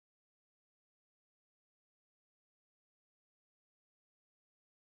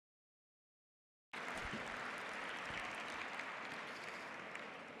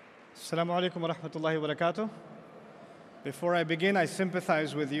Assalamu alaikum wa rahmatullahi wa barakatuh. Before I begin, I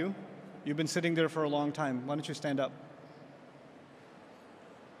sympathize with you. You've been sitting there for a long time. Why don't you stand up?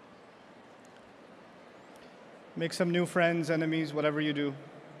 Make some new friends, enemies, whatever you do.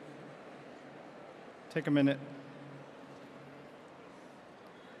 Take a minute.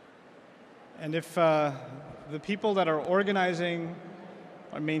 And if the people that are organizing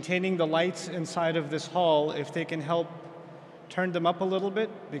or maintaining the lights inside of this hall, if they can help turn them up a little bit,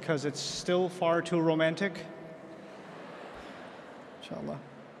 because it's still far too romantic. Inshallah.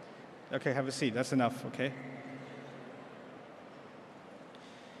 Okay, have a seat. That's enough, okay?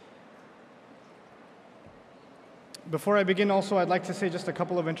 Before I begin also, I'd like to say just a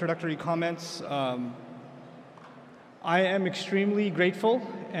couple of introductory comments. I am extremely grateful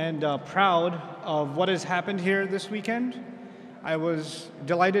and proud of what has happened here this weekend. I was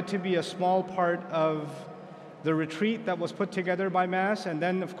delighted to be a small part of the retreat that was put together by Mass, and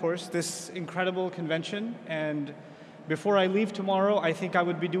then, of course, this incredible convention. And before I leave tomorrow, I think I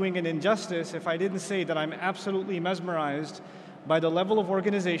would be doing an injustice if I didn't say that I'm absolutely mesmerized by the level of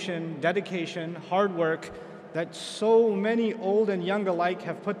organization, dedication, hard work that so many old and young alike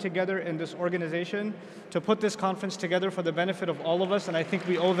have put together in this organization to put this conference together for the benefit of all of us, and I think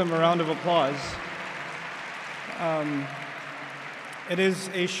we owe them a round of applause.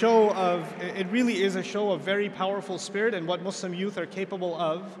 It really is a show of very powerful spirit and what Muslim youth are capable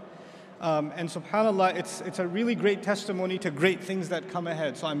of. And subhanAllah, it's a really great testimony to great things that come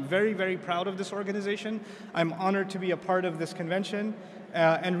ahead. So I'm very, very proud of this organization. I'm honored to be a part of this convention.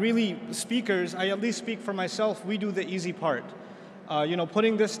 And really, speakers, I at least speak for myself, we do the easy part.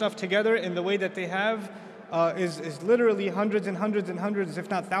 Putting this stuff together in the way that they have is literally hundreds and hundreds and hundreds, if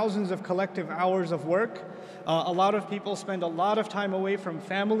not thousands of collective hours of work. A lot of people spend a lot of time away from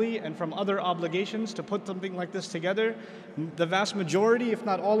family and from other obligations to put something like this together. The vast majority, if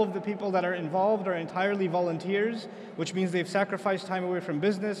not all of the people that are involved are entirely volunteers, which means they've sacrificed time away from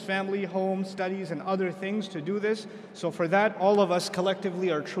business, family, home, studies, and other things to do this. So for that, all of us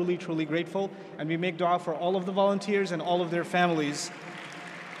collectively are truly, truly grateful, and we make dua for all of the volunteers and all of their families.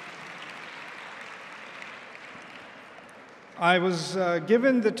 I was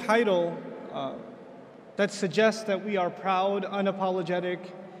given the title that suggests that we are proud, unapologetic,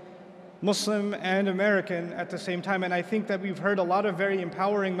 Muslim and American at the same time. And I think that we've heard a lot of very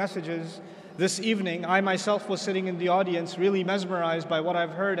empowering messages this evening. I myself was sitting in the audience really mesmerized by what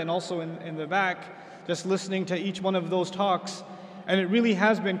I've heard, and also in the back, just listening to each one of those talks. And it really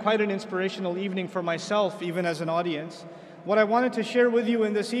has been quite an inspirational evening for myself, even as an audience. What I wanted to share with you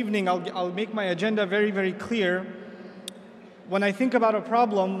in this evening, I'll make my agenda very, very clear. When I think about a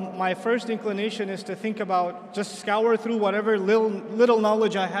problem, my first inclination is to think about, just scour through whatever little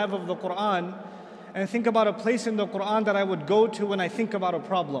knowledge I have of the Quran and think about a place in the Quran that I would go to when I think about a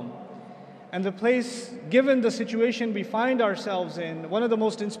problem. And the place, given the situation we find ourselves in, one of the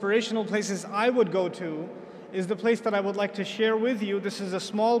most inspirational places I would go to is the place that I would like to share with you. This is a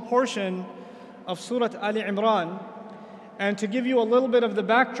small portion of Surah Ali Imran. And to give you a little bit of the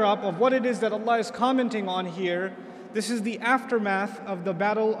backdrop of what it is that Allah is commenting on here, this is the aftermath of the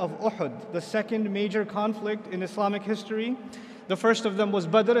Battle of Uhud, the second major conflict in Islamic history. The first of them was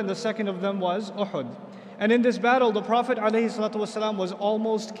Badr, and the second of them was Uhud. And in this battle, the Prophet ﷺ was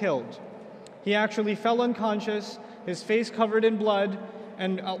almost killed. He actually fell unconscious, his face covered in blood,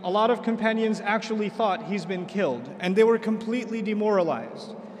 and a lot of companions actually thought he's been killed. And they were completely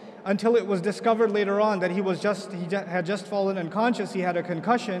demoralized until it was discovered later on that he had just fallen unconscious, he had a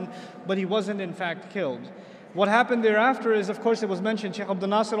concussion, but he wasn't in fact killed. What happened thereafter is, of course, it was mentioned, Shaykh Abdul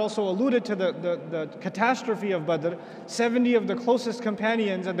Nasir also alluded to the catastrophe of Badr. 70 of the closest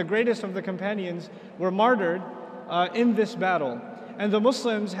companions and the greatest of the companions were martyred in this battle. And the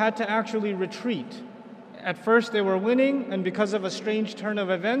Muslims had to actually retreat. At first they were winning, and because of a strange turn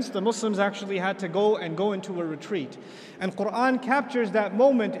of events, the Muslims actually had to go into a retreat. And Quran captures that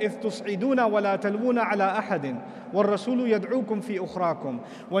moment, إِذْ تُصْعِدُونَ وَلَا تَلْوُونَ عَلَىٰ أَحَدٍ وَالرَّسُولُ يَدْعُوكُمْ فِي أُخْرَاكُمْ.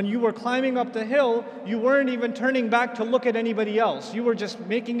 When you were climbing up the hill, you weren't even turning back to look at anybody else. You were just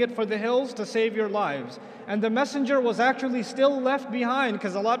making it for the hills to save your lives. And the messenger was actually still left behind,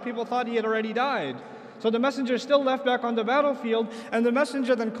 because a lot of people thought he had already died. So the messenger still left back on the battlefield, and the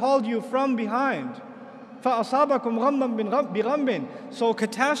messenger then called you from behind. فَأَصَابَكُمْ غَمًّا بِغَمٍّ. So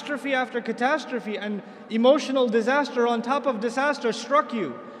catastrophe after catastrophe and emotional disaster on top of disaster struck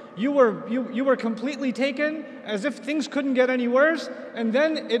you. You were completely taken, as if things couldn't get any worse, and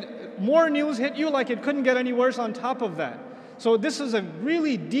then more news hit you like it couldn't get any worse on top of that. So this is a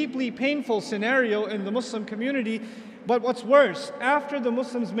really deeply painful scenario in the Muslim community. But what's worse, after the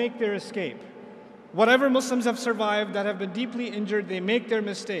Muslims make their escape, whatever Muslims have survived that have been deeply injured, they make their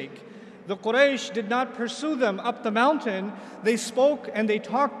mistake. The Quraysh did not pursue them up the mountain. They spoke and they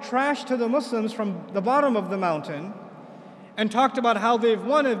talked trash to the Muslims from the bottom of the mountain and talked about how they've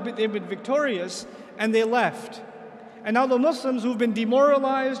won, they've been victorious, and they left. And now the Muslims who've been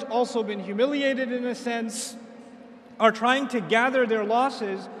demoralized, also been humiliated in a sense, are trying to gather their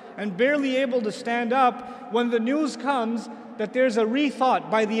losses and barely able to stand up when the news comes that there's a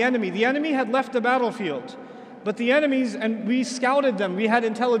rethought by the enemy. The enemy had left the battlefield, but the enemies, and we scouted them, we had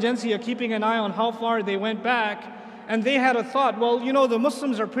intelligentsia keeping an eye on how far they went back, and they had a thought, well, you know, the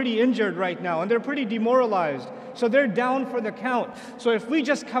Muslims are pretty injured right now, and they're pretty demoralized, so they're down for the count. So if we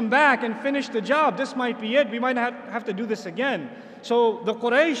just come back and finish the job, this might be it. We might have to do this again. So the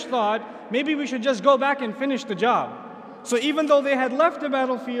Quraysh thought, maybe we should just go back and finish the job. So even though they had left the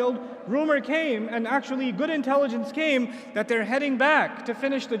battlefield, rumor came, and actually good intelligence came, that they're heading back to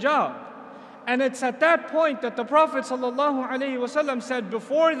finish the job. And it's at that point that the Prophet ﷺ said,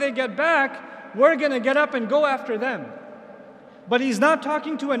 before they get back, we're going to get up and go after them. But he's not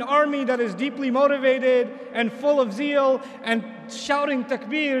talking to an army that is deeply motivated and full of zeal and shouting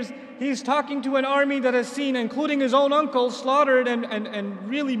takbirs. He's talking to an army that has seen, including his own uncle, slaughtered and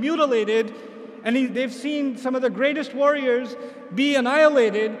really mutilated. And they've seen some of the greatest warriors be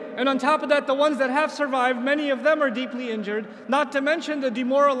annihilated. And on top of that, the ones that have survived, many of them are deeply injured, not to mention the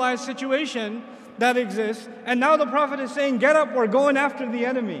demoralized situation that exists. And now the Prophet is saying, get up, we're going after the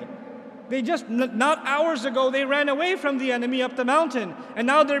enemy. They just, not hours ago, they ran away from the enemy up the mountain. And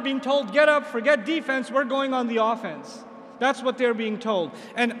now they're being told, get up, forget defense, we're going on the offense. That's what they're being told.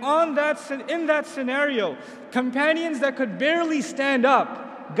 And in that scenario, companions that could barely stand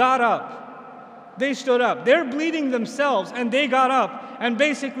up got up. They stood up. They're bleeding themselves, and they got up and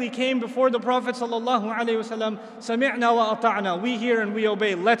basically came before the Prophet ﷺ, Sami'na wa ata'na. We hear and we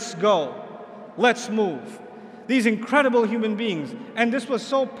obey. Let's go. Let's move. These incredible human beings. And this was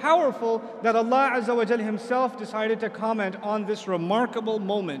so powerful that Allah Azza wa Jalla Himself decided to comment on this remarkable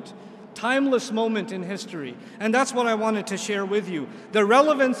moment, timeless moment in history. And that's what I wanted to share with you. The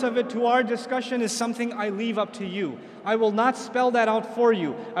relevance of it to our discussion is something I leave up to you. I will not spell that out for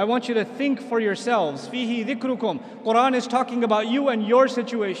you. I want you to think for yourselves. Fihi dhikrukum. Quran is talking about you and your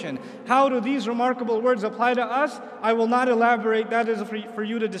situation. How do these remarkable words apply to us? I will not elaborate. That is for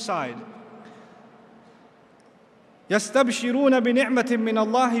you to decide. يستبشرون بنعمة من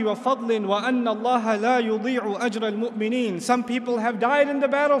الله وفضل وأن الله لا يضيع أجر المؤمنين. Some people have died in the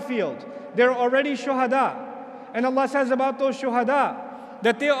battlefield. They're already shuhada. And Allah says about those shuhada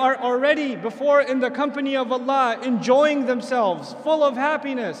that they are already before in the company of Allah, enjoying themselves, full of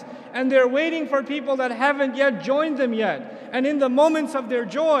happiness. And they're waiting for people that haven't yet joined them yet. And in the moments of their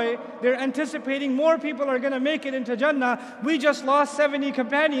joy, they're anticipating more people are going to make it into Jannah. We just lost 70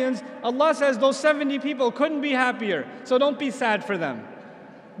 companions. Allah says those 70 people couldn't be happier. So don't be sad for them.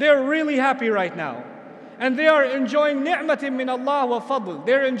 They're really happy right now. And they are enjoying ni'matin min Allah wa fadl.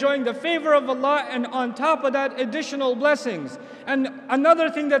 They're enjoying the favor of Allah, and on top of that, additional blessings. And another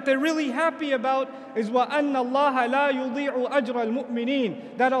thing that they're really happy about is وَأَنَّ اللَّهَ لَا يُضِيعُ أَجْرَ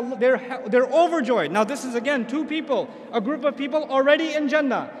الْمُؤْمِنِينَ. That they're overjoyed. Now this is again two people. A group of people already in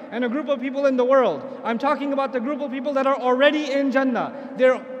Jannah and a group of people in the world. I'm talking about the group of people that are already in Jannah.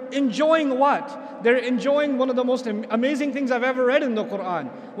 They're enjoying what? They're enjoying one of the most amazing things I've ever read in the Quran.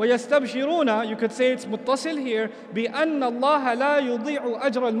 وَيَسْتَبْشِرُونَ, you could say it's muttasil here, بِأَنَّ اللَّهَ لَا يُضِيعُ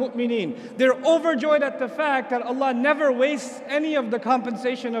أَجْرَ الْمُؤْمِنِينَ. They're overjoyed at the fact that Allah never wastes any of the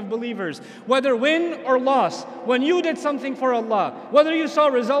compensation of believers, whether win or loss. When you did something for Allah, whether you saw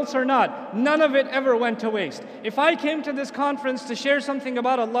results or not, none of it ever went to waste. If I came to this conference to share something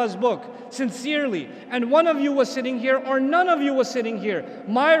about Allah's book, sincerely, and one of you was sitting here or none of you was sitting here,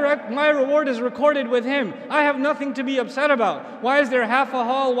 my reward is recorded with Him. I have nothing to be upset about. Why is there half a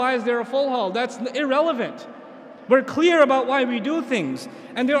hall? Why is there a full hall? That's irrelevant. We're clear about why we do things.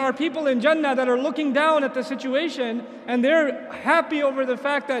 And there are people in Jannah that are looking down at the situation and they're happy over the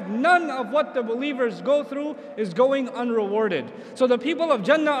fact that none of what the believers go through is going unrewarded. So the people of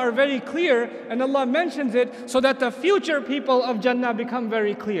Jannah are very clear, and Allah mentions it so that the future people of Jannah become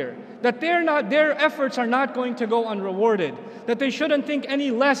very clear. That their efforts are not going to go unrewarded. That they shouldn't think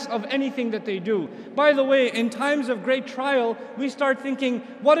any less of anything that they do. By the way, in times of great trial, we start thinking,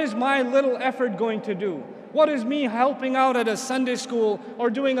 what is my little effort going to do? What is me helping out at a Sunday school, or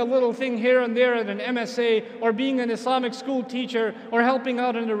doing a little thing here and there at an MSA, or being an Islamic school teacher, or helping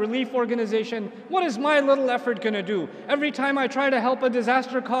out in a relief organization? What is my little effort going to do? Every time I try to help a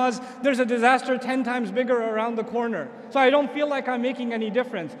disaster cause, there's a disaster 10 times bigger around the corner. So I don't feel like I'm making any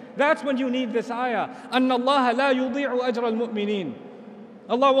difference. That's when you need this ayah. أَنَّ اللَّهَ لَا يُضِيعُ أَجْرَ الْمُؤْمِنِينَ.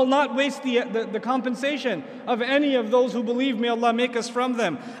 Allah will not waste the compensation of any of those who believe. May Allah make us from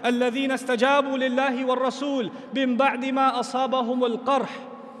them. الَّذِينَ اسْتَجَابُوا لِلَّهِ وَالرَّسُولِ مِنْ بَعْدِ مَا أَصَابَهُمُ الْقَرْحِ.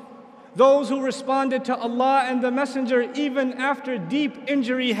 Those who responded to Allah and the Messenger even after deep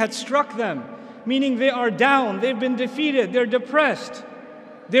injury had struck them. Meaning they are down, they've been defeated, they're depressed,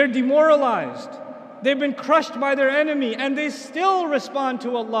 they're demoralized, they've been crushed by their enemy, and they still respond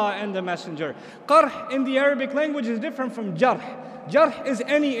to Allah and the Messenger. Qarh in the Arabic language is different from jarh. Jarh is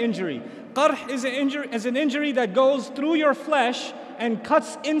any injury. Qarh is an injury that goes through your flesh and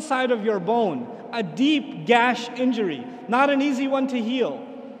cuts inside of your bone. A deep gash injury, not an easy one to heal.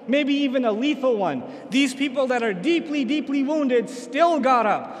 Maybe even a lethal one. These people that are deeply, deeply wounded still got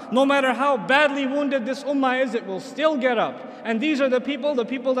up. No matter how badly wounded this ummah is, it will still get up. And these are the people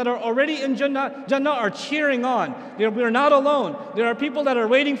that are already in Jannah. Jannah are cheering on. We're not alone. There are people that are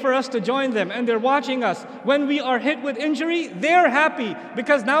waiting for us to join them, and they're watching us. When we are hit with injury, they're happy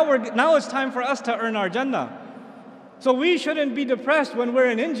because now it's time for us to earn our Jannah. So we shouldn't be depressed when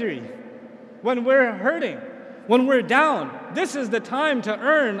we're in injury, when we're hurting, when we're down. This is the time to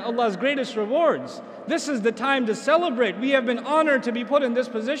earn Allah's greatest rewards. This is the time to celebrate. We have been honored to be put in this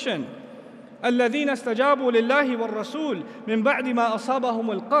position. الذين استجابوا لله والرسول من بعد ما أصابهم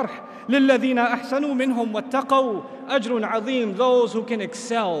القرح للذين أحسنوا منهم واتقوا أجر عظيم. Those who can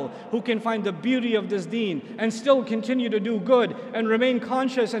excel, who can find the beauty of this deen and still continue to do good and remain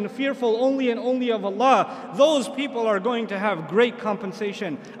conscious and fearful only and only of Allah, those people are going to have great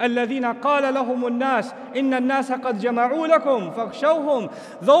compensation. الذين قال لهم الناس إن الناس قد جمعوا لكم فاخشوهم.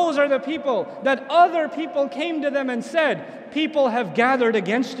 Those are the people that other people came to them and said, people have gathered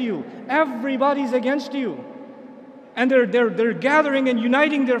against you. Everybody's against you. And they're gathering and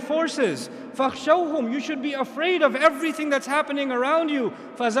uniting their forces. فَخْشَوْهُمْ. You should be afraid of everything that's happening around you.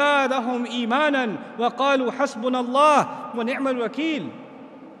 فَزَادَهُمْ إِيمَانًا وَقَالُوا حَسْبُنَا اللَّهُ وَنِعْمَ الْوَكِيلُ.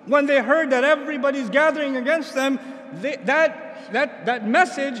 When they heard that everybody's gathering against them, that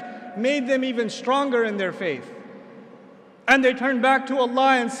message made them even stronger in their faith. And they turned back to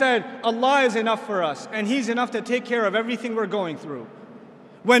Allah and said, Allah is enough for us, and He's enough to take care of everything we're going through.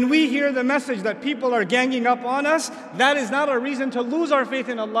 When we hear the message that people are ganging up on us, that is not a reason to lose our faith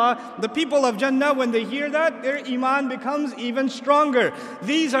in Allah. The people of Jannah, when they hear that, their iman becomes even stronger.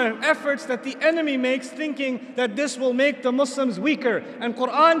 These are efforts that the enemy makes, thinking that this will make the Muslims weaker. And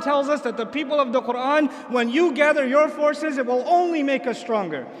Quran tells us that the people of the Quran, when you gather your forces, it will only make us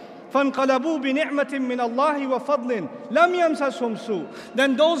stronger. فَانْقَلَبُوا بِنِعْمَةٍ مِّنَ اللَّهِ وَفَضْلٍ لَمْ يَمْسَسْهُمْ سُوءٌ.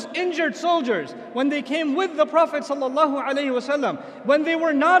 Then those injured soldiers, when they came with the Prophet ﷺ, when they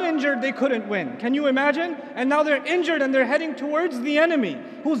were not injured, they couldn't win. Can you imagine? And now they're injured and they're heading towards the enemy,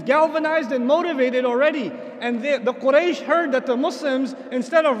 who's galvanized and motivated already. And the Quraysh heard that the Muslims,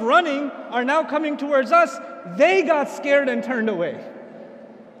 instead of running, are now coming towards us. They got scared and turned away.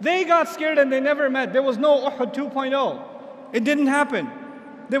 They got scared and they never met. There was no Uhud 2.0. It didn't happen.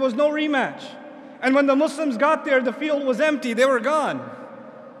 There was no rematch. And when the Muslims got there, the field was empty. They were gone.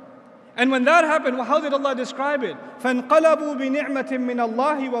 And when that happened, how did Allah describe it? فَانْقَلَبُوا بِنِعْمَةٍ مِّنَ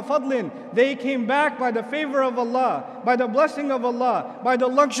اللَّهِ وَفَضْلٍ. They came back by the favor of Allah, by the blessing of Allah, by the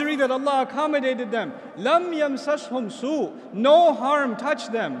luxury that Allah accommodated them. لَمْ يَمْسَسْهُمْ سُوءٌ. No harm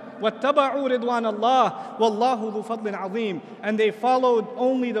touched them. وَاتَّبَعُوا رِضْوَانَ اللَّهِ وَاللَّهُ ذُو فَضْلٍ عَظِيمٍ. And they followed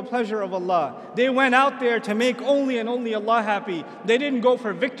only the pleasure of Allah. They went out there to make only and only Allah happy. They didn't go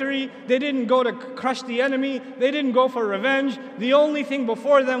for victory. They didn't go to crush the enemy. They didn't go for revenge. The only thing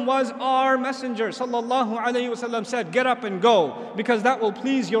before them was our Messenger sallallahu alaihi wasallam said, get up and go, because that will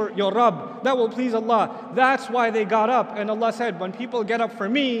please your Rabb, that will please Allah. That's why they got up. And Allah said, when people get up for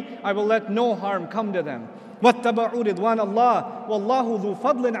me, I will let no harm come to them. وَاتَّبَعُوا رِضْوَانَ اللَّهِ وَاللَّهُ ذُو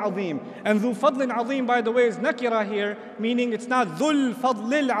فَضْلٍ عَظِيمٍ. And ذُو فَضْلٍ عَظِيم, by the way, is nakira here, meaning it's not ذُو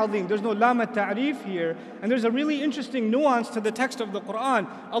الْفَضْلِ الْعَظِيمِ. There's no lam at-ta'rif here. And there's a really interesting nuance to the text of the Quran.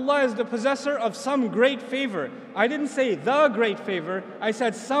 Allah is the possessor of some great favor. I didn't say the great favor, I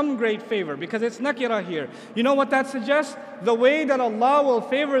said some great favor, because it's nakira here. You know what that suggests? The way that Allah will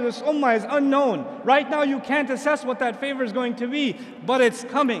favor this ummah is unknown. Right now you can't assess what that favor is going to be, but it's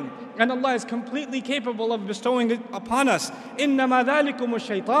coming. And Allah is completely capable of bestowing it upon us. إِنَّمَا ذَلِكُمُ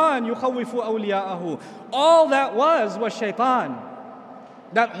الشَّيْطَانِ يُخَوِّفُ أَوْلِيَاءَهُ. All that was shaitan.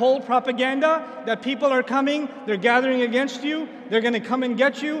 That whole propaganda that people are coming, they're gathering against you, they're going to come and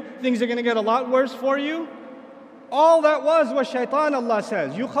get you, things are going to get a lot worse for you. All that was shaitan, Allah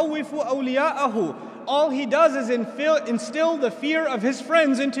says. يُخَوِّفُ أَوْلِيَاءَهُ. All he does is instill the fear of his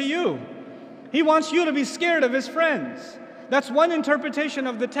friends into you. He wants you to be scared of his friends. That's one interpretation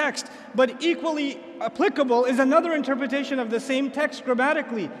of the text, but equally applicable is another interpretation of the same text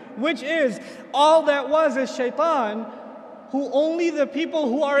grammatically, which is all that was shaitan who only the people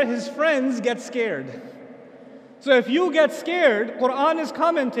who are his friends get scared. So if you get scared, Quran is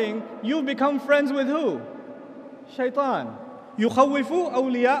commenting, you've become friends with who? Shaitan. يُخَوِّفُ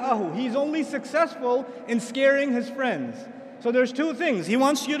أَوْلِيَاءَهُ. He's only successful in scaring his friends. So there's two things. He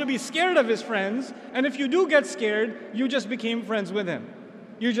wants you to be scared of his friends, and if you do get scared, you just became friends with him.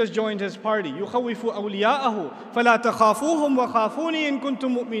 You just joined his party. يُخَوِّفُ أَوْلِيَاءَهُ فَلَا تَخَافُوهُمْ وَخَافُونِي إِن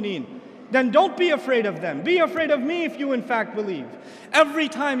كُنتُم مُؤْمِنِينَ. Then don't be afraid of them. Be afraid of me if you in fact believe. Every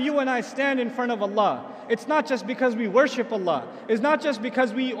time you and I stand in front of Allah, it's not just because we worship Allah. It's not just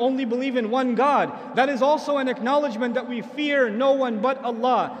because we only believe in one God. That is also an acknowledgement that we fear no one but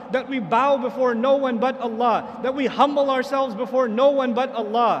Allah, that we bow before no one but Allah, that we humble ourselves before no one but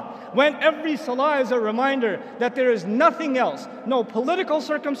Allah. When every salah is a reminder that there is nothing else, no political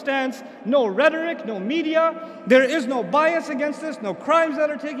circumstance, no rhetoric, no media, there is no bias against this, no crimes that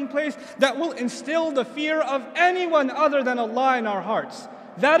are taking place that will instill the fear of anyone other than Allah in our hearts.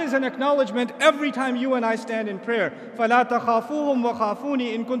 That is an acknowledgement every time you and I stand in prayer. فَلَا تَخَافُوهُمْ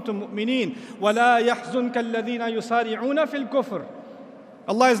وَخَافُونِي إِن كُنتُم مُؤْمِنِينَ وَلَا يَحْزُنْكَ الَّذِينَ يُسَارِعُونَ فِي الْكُفْرِ.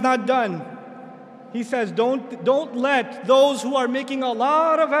 Allah is not done. He says, don't let those who are making a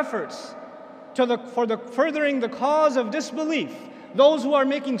lot of efforts for furthering the cause of disbelief, those who are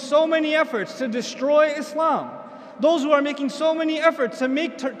making so many efforts to destroy Islam, those who are making so many efforts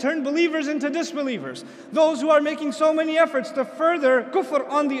to turn believers into disbelievers, those who are making so many efforts to further kufr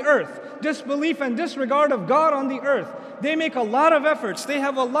on the earth, disbelief and disregard of God on the earth. They make a lot of efforts. They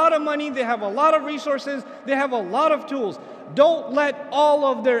have a lot of money. They have a lot of resources. They have a lot of tools. Don't let all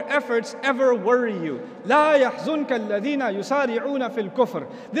of their efforts ever worry you. لا يحزنك الذين يسارعون في الكفر.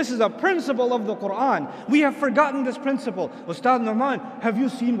 This is a principle of the Quran. We have forgotten this principle. Ustad Nouman, have you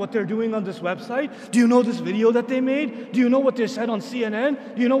seen what they're doing on this website? Do you know this video that they made? Do you know what they said on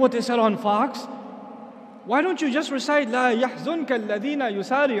CNN? Do you know what they said on Fox? Why don't you just recite لا يحزنك الذين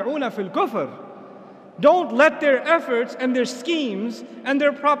يسارعون في الكفر? Don't let their efforts and their schemes and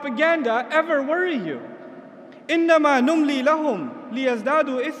their propaganda ever worry you. إنما نملي لهم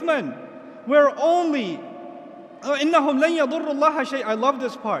ليزدادوا إثما. We're only إنهم لن يضروا الله شيئا. I love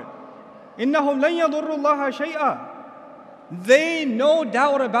this part. إنهم لن يضروا الله شيئا. They, no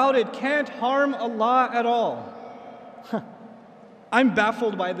doubt about it, can't harm Allah at all. I'm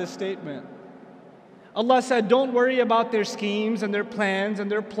baffled by this statement. Allah said, don't worry about their schemes and their plans and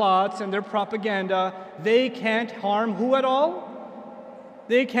their plots and their propaganda. They can't harm who at all?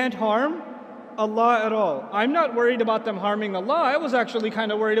 They can't harm Allah at all. I'm not worried about them harming Allah. I was actually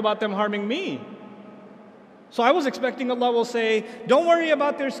kind of worried about them harming me. So I was expecting Allah will say, don't worry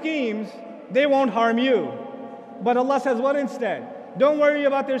about their schemes. They won't harm you. But Allah says what instead? Don't worry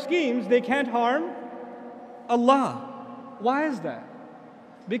about their schemes. They can't harm Allah. Why is that?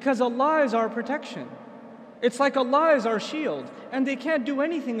 Because Allah is our protection. It's like Allah is our shield, and they can't do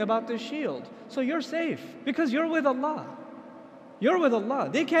anything about this shield. So you're safe because you're with Allah. You're with Allah.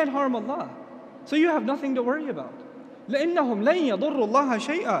 They can't harm Allah. So you have nothing to worry about. لَإِنَّهُمْ لَن يَضُرُّوا اللَّهَ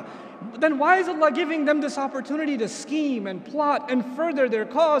شَيْئًا. Then why is Allah giving them this opportunity to scheme and plot and further their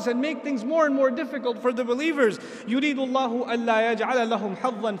cause and make things more and more difficult for the believers? يُرِيدُ اللَّهُ أَلَّا يَجْعَلَ لَهُمْ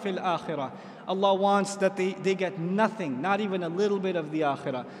حَظًّا فِي الْآخِرَةِ. Allah wants that they get nothing, not even a little bit of the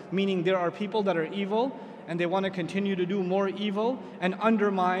akhirah. Meaning there are people that are evil and they want to continue to do more evil and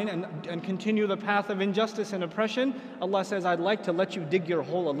undermine and continue the path of injustice and oppression. Allah says, I'd like to let you dig your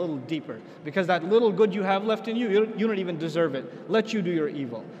hole a little deeper because that little good you have left in you don't even deserve it. Let you do your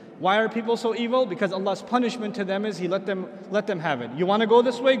evil. Why are people so evil? Because Allah's punishment to them is He let them have it. You want to go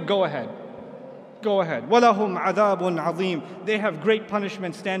this way? Go ahead. Go ahead. وَلَهُمْ عَذَابٌ عَظِيمٌ. They have great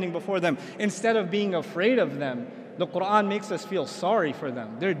punishment standing before them. Instead of being afraid of them, the Quran makes us feel sorry for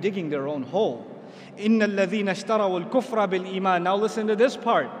them. They're digging their own hole. إِنَّ الَّذِينَ اشْتَرَوُا الْكُفْرَ بِالْإِيمَانِ. Now listen to this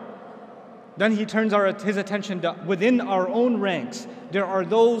part. Then he turns his attention to within our own ranks. There are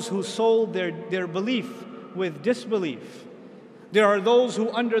those who sold their belief with disbelief. There are those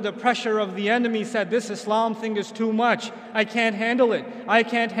who under the pressure of the enemy said, this Islam thing is too much. I can't handle it. I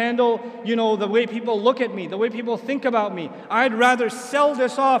can't handle, the way people look at me, the way people think about me. I'd rather sell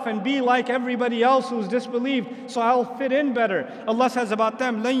this off and be like everybody else who's disbelieved so I'll fit in better. Allah says about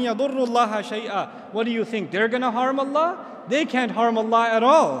them, لَن يَضُرُّوا اللَّهَ شَيْئًا. What do you think? They're going to harm Allah? They can't harm Allah at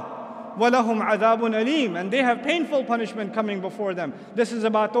all. وَلَهُمْ عَذَابٌ أَلِيمٌ. And they have painful punishment coming before them. This is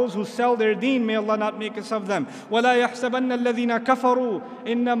about those who sell their deen. May Allah not make us of them. وَلَا يَحْسَبَنَّ الَّذِينَ كَفَرُوا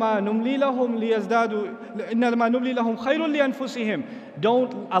إِنَّمَا نُمْلِي لَهُمْ خَيْرٌ لِأَنفُسِهِمْ.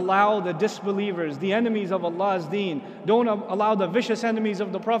 Don't allow the disbelievers, the enemies of Allah's deen, don't allow the vicious enemies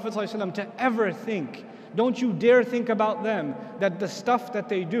of the Prophet ﷺ to ever think, don't you dare think about them, that the stuff that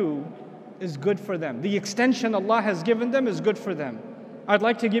they do is good for them. The extension Allah has given them is good for them. I'd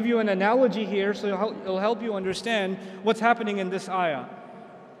like to give you an analogy here so it'll help you understand what's happening in this ayah.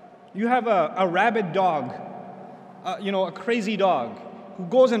 You have a rabid dog, a crazy dog who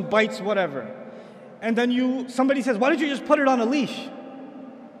goes and bites whatever. And then somebody says, why don't you just put it on a leash?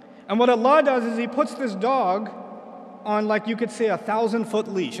 And what Allah does is He puts this dog on, like you could say, 1,000-foot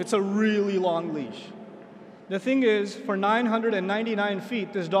leash. It's a really long leash. The thing is, for 999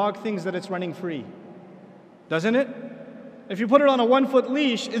 feet, this dog thinks that it's running free. Doesn't it? If you put it on a 1-foot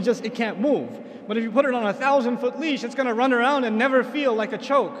leash, it can't move. But if you put it on a 1,000-foot leash, it's going to run around and never feel like a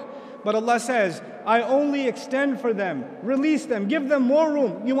choke. But Allah says, I only extend for them, release them, give them more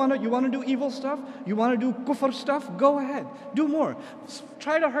room. You want to do evil stuff? You want to do kufr stuff? Go ahead, do more.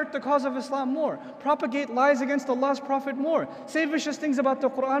 Try to hurt the cause of Islam more. Propagate lies against Allah's Prophet more. Say vicious things about the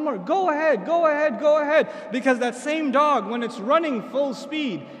Quran more. Go ahead, go ahead, go ahead. Because that same dog, when it's running full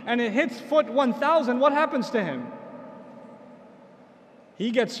speed and it hits foot 1,000, what happens to him?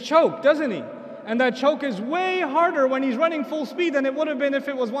 He gets choked, doesn't he? And that choke is way harder when he's running full speed than it would have been if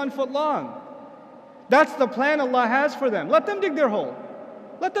it was 1 foot long. That's the plan Allah has for them. Let them dig their hole.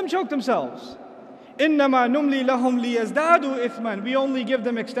 Let them choke themselves. إِنَّمَا نُمْلِي لَهُمْ لِيَزْدَادُوا إِثْمًا. We only give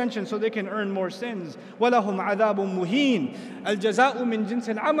them extension so they can earn more sins. وَلَهُمْ عَذَابٌ مُهِينٌ الْجَزَاءُ مِنْ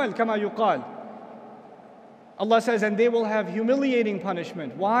جِنْسِ الْعَمَلِ كَمَا يُقَالُ. Allah says, and they will have humiliating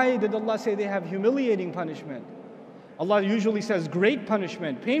punishment. Why did Allah say they have humiliating punishment? Allah usually says great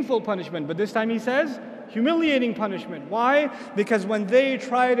punishment, painful punishment, but this time He says humiliating punishment. Why? Because when they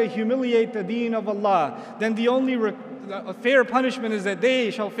try to humiliate the deen of Allah, then the only fair punishment is that they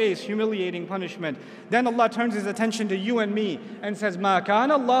shall face humiliating punishment. Then Allah turns His attention to you and me and says, مَا كَانَ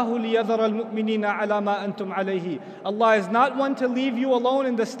اللَّهُ لِيَذَرَ الْمُؤْمِنِينَ عَلَى مَا أَنْتُمْ عَلَيْهِ. Allah is not one to leave you alone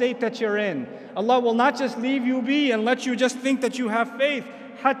in the state that you're in. Allah will not just leave you be and let you just think that you have faith.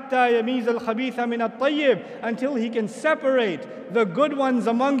 حَتَّى يَمِيزَ الْخَبِيثَ مِنَ الطَّيِّبِ. Until He can separate the good ones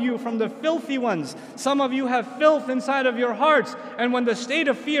among you from the filthy ones. Some of you have filth inside of your hearts, and when the state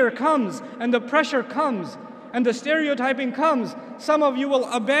of fear comes, and the pressure comes, and the stereotyping comes, some of you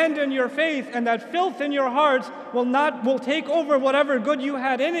will abandon your faith, and that filth in your hearts will take over whatever good you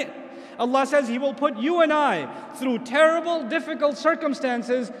had in it. Allah says He will put you and I through terrible, difficult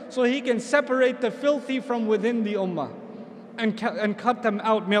circumstances so He can separate the filthy from within the ummah. And cut them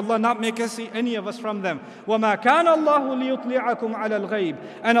out. May Allah not make us see any of us from them. وَمَا كَانَ اللَّهُ لِيُطْلِعَكُمْ عَلَى الْغَيْبِ.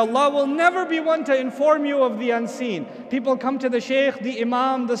 And Allah will never be one to inform you of the unseen. People come to the shaykh, the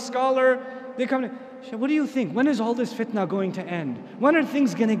imam, the scholar. They come to, what do you think? When is all this fitna going to end? When are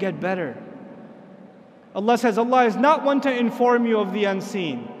things going to get better? Allah says, Allah is not one to inform you of the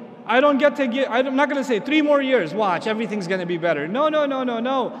unseen. I'm not going to say 3 more years, watch, everything's going to be better.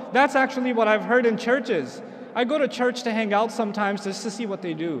 No. That's actually what I've heard in churches. I go to church to hang out sometimes just to see what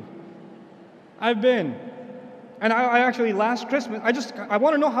they do. I've been. And I actually, last Christmas, I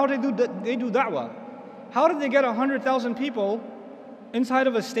want to know how they do da'wah. How did they get 100,000 people inside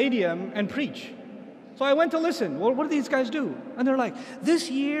of a stadium and preach? So I went to listen. Well, what do these guys do? And they're like, this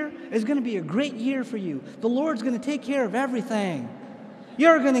year is going to be a great year for you. The Lord's going to take care of everything.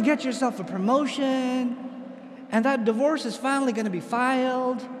 You're going to get yourself a promotion. And that divorce is finally going to be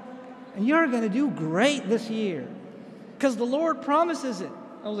filed. And you're going to do great this year. Because the Lord promises it.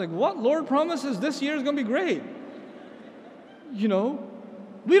 I was like, what? Lord promises this year is going to be great?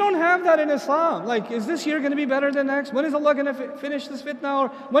 We don't have that in Islam. Like, is this year going to be better than next? When is Allah going to finish this fitna? Or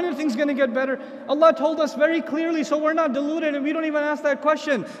when are things going to get better? Allah told us very clearly, so we're not deluded and we don't even ask that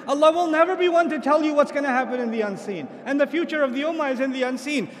question. Allah will never be one to tell you what's going to happen in the unseen. And the future of the ummah is in the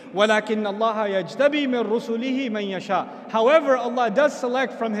unseen. وَلَكِنَّ اللَّهَ يَجْتَبِي مِن رُسُلِهِ مَن يَشَاءُ. However, Allah does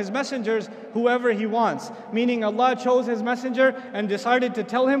select from His messengers whoever He wants. Meaning Allah chose His messenger and decided to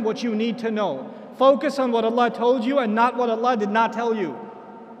tell him what you need to know. Focus on what Allah told you and not what Allah did not tell you.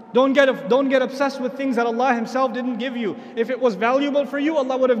 Don't get obsessed with things that Allah Himself didn't give you. If it was valuable for you,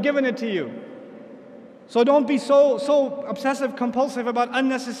 Allah would have given it to you. So don't be so obsessive compulsive about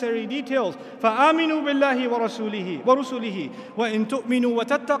unnecessary details. فَآمِنُوا بِاللَّهِ وَرُسُلِهِ وَإِن تُؤْمِنُوا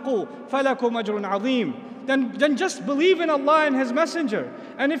وَتَتَّقُوا فَلَكُمْ أَجْرٌ عَظِيمٌ. Then just believe in Allah and His Messenger.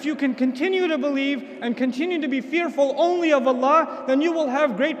 And if you can continue to believe and continue to be fearful only of Allah, then you will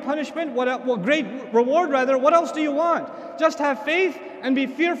have great punishment, great reward rather. What else do you want? Just have faith and be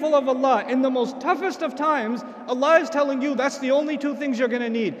fearful of Allah. In the most toughest of times, Allah is telling you that's the only 2 things you're going to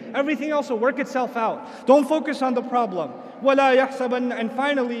need. Everything else will work itself out. Don't focus on the problem. وَلَا يَحْسَبَنَّ. And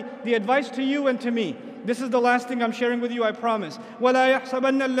finally, the advice to you and to me. This is the last thing I'm sharing with you, I promise. وَلَا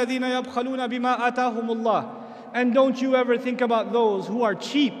يَحْسَبَنَّ الَّذِينَ يَبْخَلُونَ بِمَا آتَاهُمُ اللَّهُ. And don't you ever think about those who are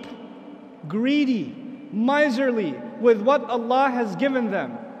cheap, greedy, miserly with what Allah has given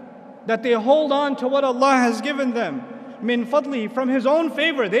them. that they hold on to what Allah has given them. Min fadli, from His own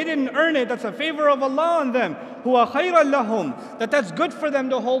favor. They didn't earn it. That's a favor of Allah on them. Huwa khayran lahum. That's good for them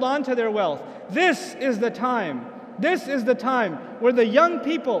to hold on to their wealth. This is the time. This is the time where the young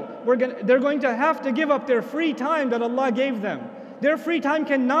people, they're going to have to give up their free time that Allah gave them. Their free time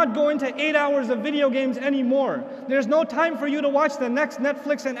cannot go into 8 hours of video games anymore. There's no time for you to watch the next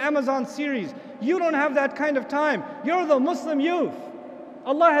Netflix and Amazon series. You don't have that kind of time. You're the Muslim youth.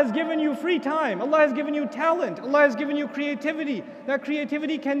 Allah has given you free time. Allah has given you talent. Allah has given you creativity. That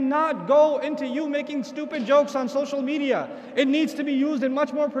creativity cannot go into you making stupid jokes on social media. It needs to be used in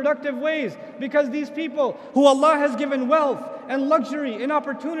much more productive ways, because these people who Allah has given wealth and luxury and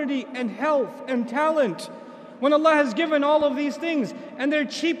opportunity and health and talent, when Allah has given all of these things and they're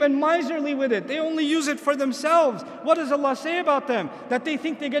cheap and miserly with it, they only use it for themselves. What does Allah say about them? That they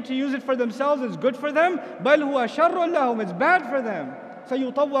think they get to use it for themselves is good for them? بَلْ هُوَ شَرٌّ لَهُمْ. It's bad for them.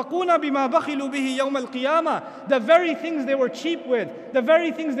 سَيُطَوَّقُونَ بِمَا بَخِلُوا بِهِ يَوْمَ الْقِيَامَةِ. The very things they were cheap with, the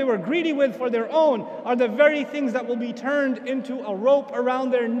very things they were greedy with for their own, are the very things that will be turned into a rope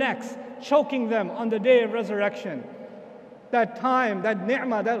around their necks, choking them on the day of resurrection. That time, that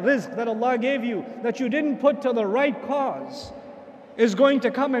ni'mah, that rizq that Allah gave you, that you didn't put to the right cause, is going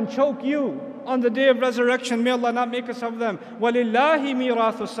to come and choke you on the day of resurrection. May Allah not make us of them. وَلِلَّهِ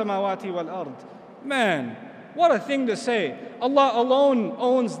مِيرَاثُ السَّمَاوَاتِ وَالْأَرْضِ. Man, what a thing to say. Allah alone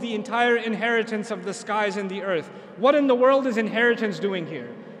owns the entire inheritance of the skies and the earth. What in the world is inheritance doing here?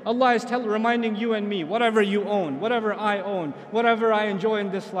 Allah is reminding you and me, whatever you own, whatever I own, whatever I enjoy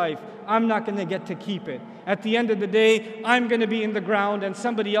in this life, I'm not going to get to keep it. At the end of the day, I'm going to be in the ground and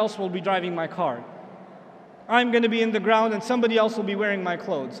somebody else will be driving my car. I'm going to be in the ground and somebody else will be wearing my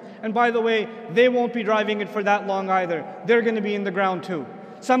clothes. And by the way, they won't be driving it for that long either. They're going to be in the ground too.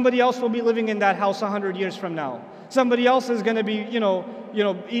 Somebody else will be living in that house 100 years from now. Somebody else is going to be,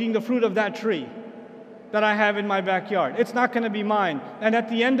 eating the fruit of that tree that I have in my backyard. It's not going to be mine. And at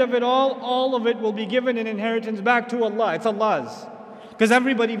the end of it all of it will be given in inheritance back to Allah. It's Allah's. Because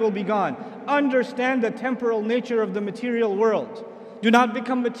everybody will be gone. Understand the temporal nature of the material world. Do not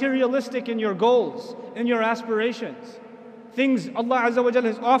become materialistic in your goals, in your aspirations. Things Allah Azza wa Jalla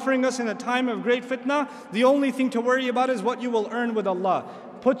is offering us in a time of great fitna, the only thing to worry about is what you will earn with Allah.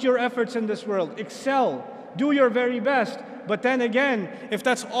 Put your efforts in this world. Excel. Do your very best. But then again, if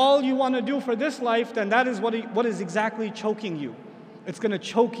that's all you want to do for this life, then that is what is exactly choking you. It's going to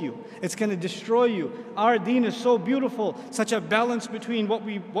choke you. It's going to destroy you. Our deen is so beautiful, such a balance between what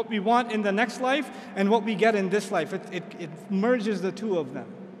we want in the next life and what we get in this life. It merges the two of them.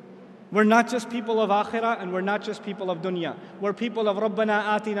 We're not just people of akhirah and we're not just people of dunya. We're people of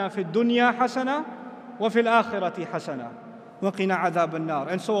Rabbana atina fid dunya hasana wa fil akhirati hasana. وَقِنَا عَذَابَ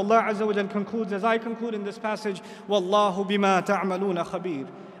النَّارِ. And so Allah Azza wa Jal concludes, as I conclude in this passage, وَاللَّهُ بِمَا تَعْمَلُونَ خَبِيرٌ.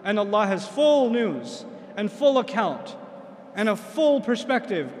 And Allah has full news and full account and a full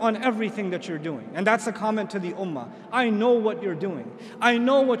perspective on everything that you're doing. And that's a comment to the ummah. I know what you're doing. I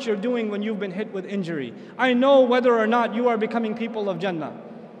know what you're doing when you've been hit with injury. I know whether or not you are becoming people of Jannah.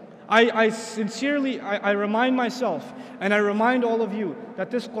 I sincerely remind myself and I remind all of you that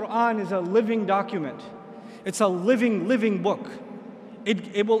this Quran is a living document. It's a living book.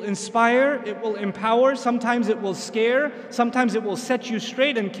 It will inspire, it will empower, sometimes it will scare, sometimes it will set you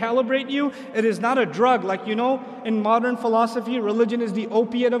straight and calibrate you. It is not a drug. Like, in modern philosophy, religion is the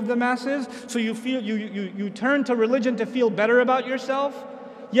opiate of the masses. So you turn to religion to feel better about yourself.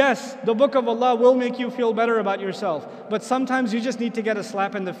 Yes, the book of Allah will make you feel better about yourself. But sometimes you just need to get a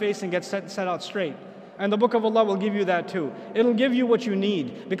slap in the face and get set out straight. And the book of Allah will give you that too. It'll give you what you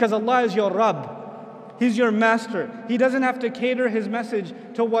need, because Allah is your Rabb. He's your master. He doesn't have to cater His message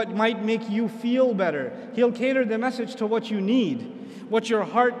to what might make you feel better. He'll cater the message to what you need, what your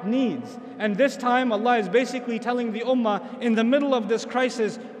heart needs. And this time Allah is basically telling the ummah, in the middle of this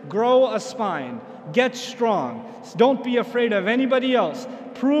crisis, grow a spine, get strong. Don't be afraid of anybody else.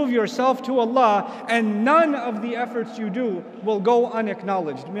 Prove yourself to Allah, and none of the efforts you do will go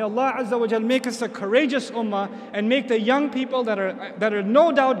unacknowledged. May Allah Azza wa Jal make us a courageous ummah and make the young people that are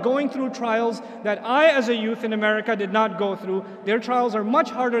no doubt going through trials that I as a youth in America did not go through. Their trials are much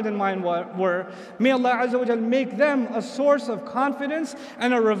harder than mine were. May Allah Azza wa Jal make them a source of confidence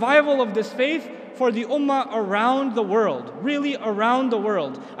and a revival of this faith for the ummah around the world, really around the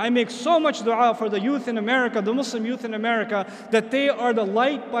world. I make so much dua for the youth in America, the Muslim youth in America, that they are the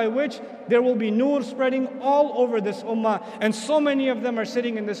light by which there will be nur spreading all over this ummah. And so many of them are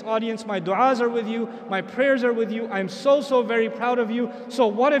sitting in this audience. My du'as are with you, my prayers are with you. I'm so very proud of you. So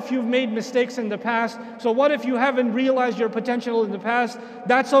what if you've made mistakes in the past? So what if you haven't realized your potential in the past?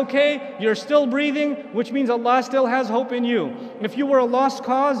 That's okay, you're still breathing, which means Allah still has hope in you. If you were a lost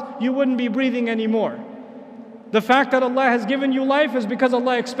cause, you wouldn't be breathing anymore. The fact that Allah has given you life is because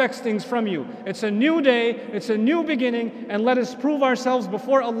Allah expects things from you. It's a new day, it's a new beginning, and let us prove ourselves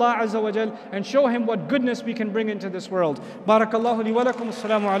before Allah Azza wa Jal and show Him what goodness we can bring into this world. Barakallahu li wa lakum.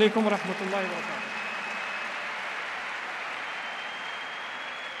 Assalamu alaikum wa rahmatullahi wa barakatuh.